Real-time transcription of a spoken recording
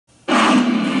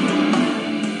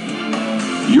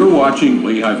You're watching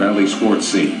Lehigh Valley Sports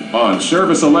Scene on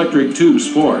Service Electric 2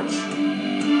 Sports.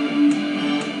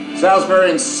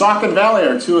 Salisbury and Saucon Valley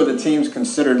are two of the teams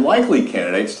considered likely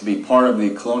candidates to be part of the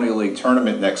Colonial League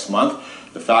tournament next month.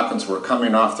 The Falcons were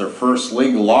coming off their first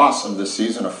league loss of the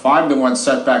season, a 5-1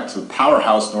 setback to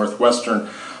powerhouse Northwestern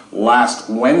last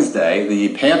Wednesday.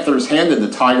 The Panthers handed the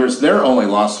Tigers their only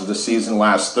loss of the season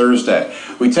last Thursday.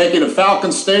 We take you to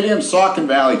Falcon Stadium. Saucon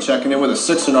Valley checking in with a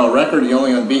 6-0 record, the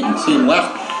only unbeaten team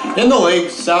left in the league.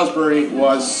 Salisbury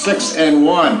was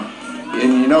 6-1.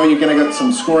 And you know you're going to get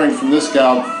some scoring from this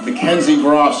gal, Mackenzie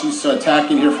Groff. She's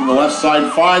attacking here from the left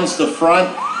side, finds the front,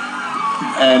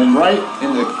 and right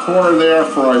in the corner there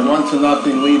for a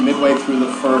 1-0 lead midway through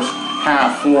the first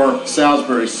half for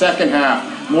Salisbury. Second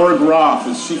half, more Groff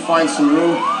as she finds some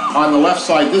room on the left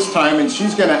side this time, and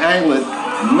she's going to angle it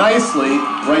nicely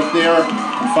right there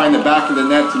and find the back of the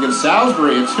net to give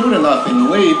Salisbury a 2-0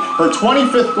 lead. Her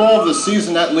 25th goal of the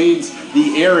season, that leads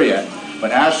the area.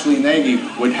 But Ashley Nagy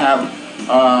would have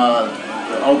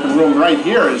open room right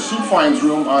here as she finds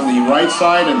room on the right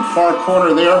side and far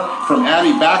corner there from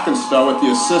Abby Backenstow with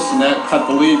the assist, and that cut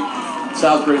the lead.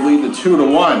 Salisbury lead to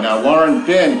 2-1. Now Lauren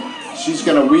Bin, she's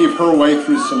going to weave her way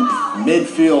through some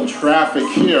midfield traffic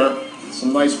here.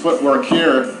 Some nice footwork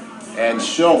here, and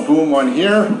she'll boom one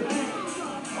here.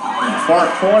 Far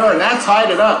corner, and that tied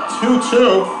it up,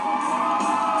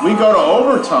 2-2. We go to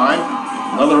overtime,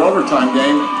 another overtime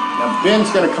game. Now Bin's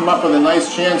going to come up with a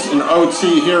nice chance in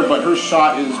OT here, but her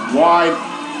shot is wide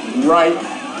right.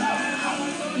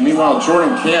 Meanwhile,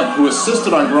 Jordan Camp, who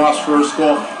assisted on Groff's first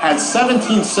goal, had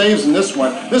 17 saves in this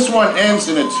one. This one ends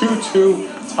in a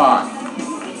 2-2 tie.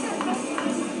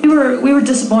 We were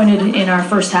disappointed in our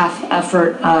first half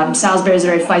effort. Salisbury's a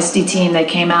very feisty team. They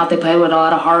came out, they played with a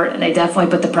lot of heart, and they definitely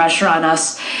put the pressure on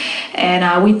us.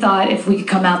 And we thought if we could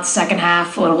come out the second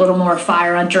half with a little more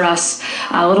fire under us,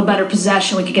 a little better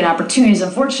possession, we could get opportunities.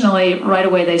 Unfortunately, right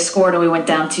away they scored and we went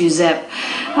down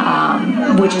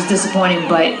 2-0, which is disappointing.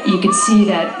 But you could see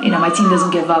that my team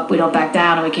doesn't give up. We don't back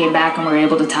down, and we came back and we were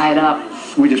able to tie it up.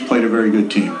 We just played a very good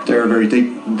team.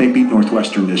 They beat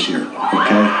Northwestern this year.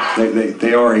 Okay,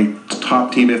 they are a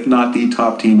top team, if not the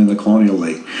top team in the Colonial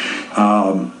League.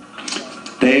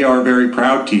 They are a very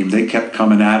proud team. They kept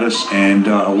coming at us, and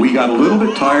we got a little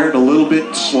bit tired, a little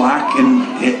bit slack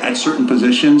at certain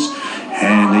positions,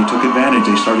 and they took advantage.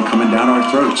 They started coming down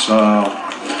our throats.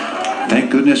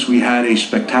 Thank goodness we had a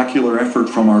spectacular effort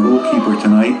from our goalkeeper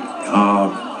tonight.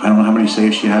 I don't know how many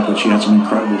saves she had, but she had some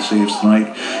incredible saves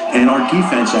tonight. And our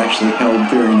defense actually held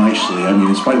very nicely. I mean,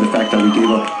 in spite of the fact that we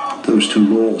gave up those 2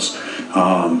 goals,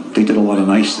 they did a lot of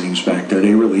nice things back there.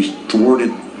 They really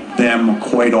thwarted them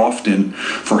quite often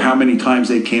for how many times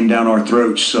they came down our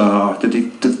throats.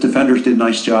 The defenders did a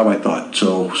nice job, I thought.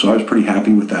 So I was pretty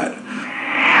happy with that.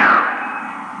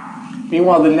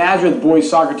 Meanwhile, the Nazareth boys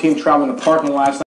soccer team traveled in the parking lot last night.